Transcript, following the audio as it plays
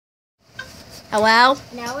Hello?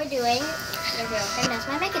 Now we're doing Your Girlfriend Does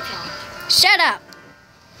My Makeup Challenge. Shut up.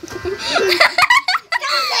 Don't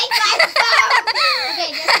take my phone!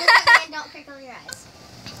 Okay, just look at me and don't crinkle your eyes.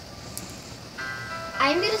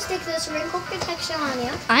 I'm going to stick this wrinkle protection on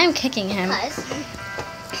you. I'm kicking him. Because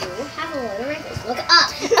you have a load of wrinkles. Look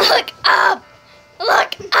up! Look up!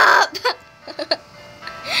 Look up! Look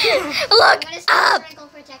I'm going to stick up! this wrinkle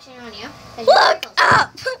protection on you. 'Cause you have Look wrinkles. up!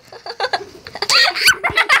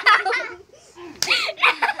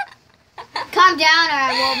 Calm down or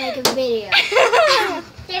I won't make a video.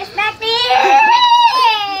 Get us back there!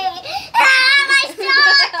 My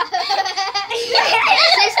sock!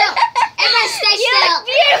 Stay still. Everyone stay You still. look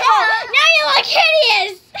beautiful! Now you look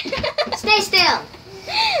hideous! Stay still.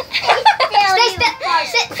 Stay still.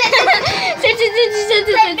 Sit.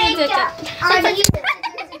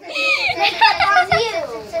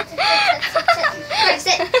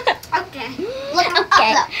 Sit. Okay. Look up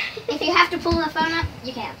though. If you have to pull the phone up,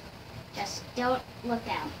 you can. Just don't look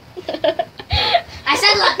down. I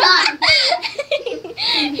said look up.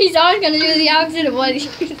 He's always going to do the opposite of what he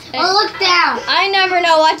said. Well, look down. I never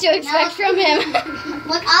know what to expect from him.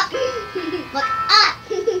 Look up. Look up.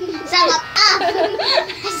 I said look up.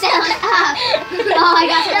 I said look up. Oh my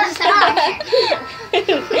gosh, I just said up.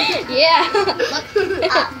 Yeah.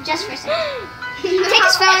 Look up, just for a second. Take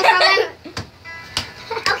his phone from him.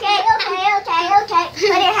 Okay. Put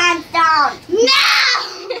your hands down. No!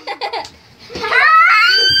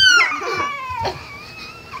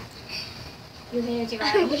 You hit your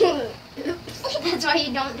eye. That's why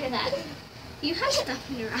you don't do that. You have stuff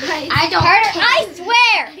in your eyes. I don't. I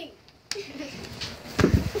swear!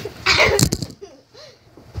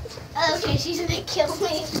 Okay, she's gonna kill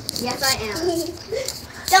me. Yes, I am.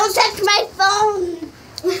 Don't touch my phone.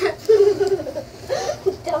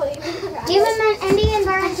 Don't even try. Give him an Indian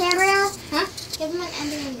burn, Tamara. Huh? Give him an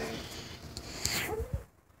Indian burn.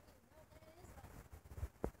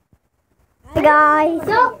 Hi guys.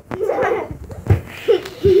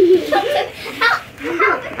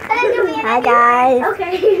 Hi guys.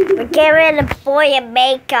 Okay. We're giving a boy a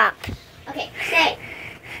makeup. Okay, stay.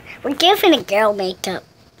 We're giving a girl makeup.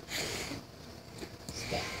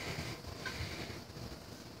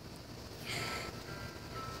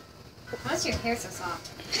 Why's your hair so soft?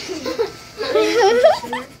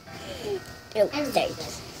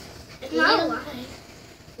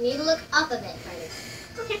 You need to look up a bit, Freddie.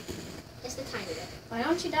 Okay. Just a tiny bit. Why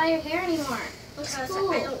don't you dye your hair anymore? Because I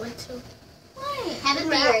don't want to. Why? Have a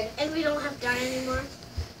beard. And we don't have dye anymore.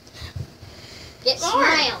 Get More.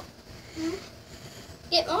 smile.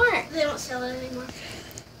 Get more. They don't sell it anymore.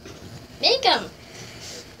 Make them.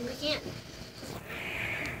 We can't.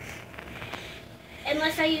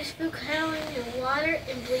 Unless I use food coloring and water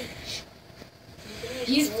and bleach.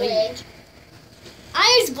 Use bleach.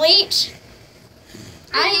 I use bleach.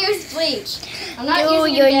 I'm not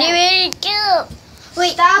using you're it.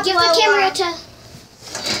 Wait, Stop, give the Lola. camera to...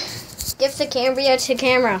 Give the camera to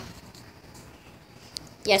camera.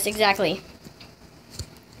 Yes, exactly.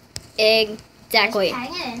 Exactly.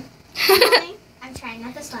 Tying it in. I'm trying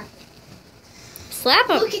not to slap you. Slap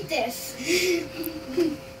him. Look at this.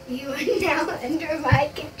 You are now under my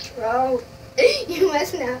control. You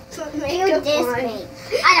must not put Do makeup this on. way.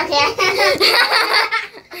 I don't care.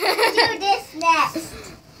 Do this next.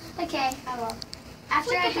 Okay, I will.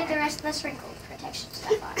 After I get the rest of this wrinkle protection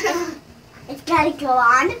stuff on. It's gotta go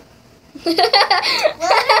on. Will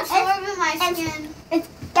it absorb in my skin? It's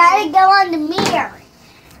gotta go on the mirror.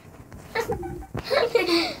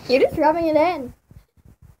 You're just rubbing it in.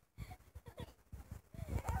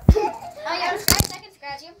 Oh, yeah, I can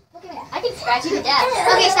scratch you. Look at me. I can scratch you to death.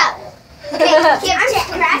 Okay, stop. Okay, I'm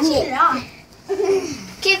scratching it off.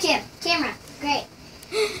 Camera. Great.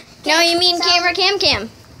 No, you mean So- camera cam.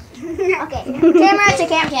 Okay, camera to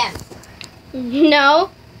cam. No,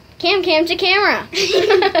 cam to camera.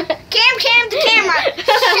 Cam to camera.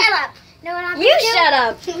 Shut up. No, what I'm You shut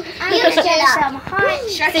up. I'm gonna do some hot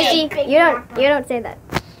Sissy, pink. you don't say that.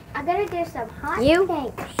 I'm gonna do some hot You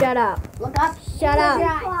pink. shut up. Look up. Shut Close up.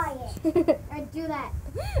 your eyes. Or do that.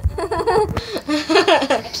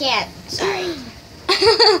 I can't. Sorry.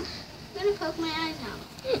 I'm gonna poke my eyes out.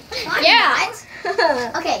 Yeah.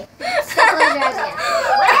 Okay. So close your eyes again.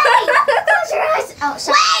 Wait. Close your eyes. Oh,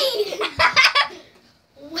 sorry.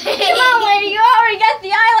 Wait. Come on, lady. You already got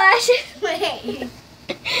the eyelashes. Wait.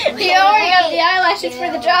 You already got the eyelashes for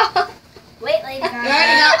the job. Wait, Lady You already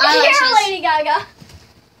got You're eyelashes. Lady Gaga.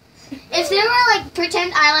 If there were like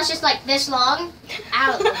pretend eyelashes like this long,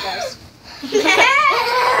 I would love those.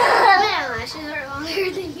 My eyelashes are longer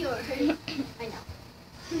than yours. I know.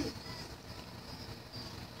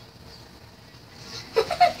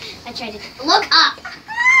 I tried to look up.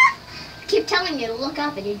 I keep telling you to look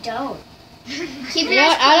up and you don't. Keep You your know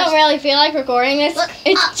eyes what? I don't closed. really feel like recording this. Look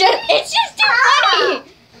It's up. just too funny.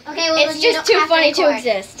 Okay, well, It's then you just don't too have funny to record.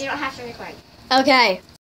 exist. You don't have to record. Okay.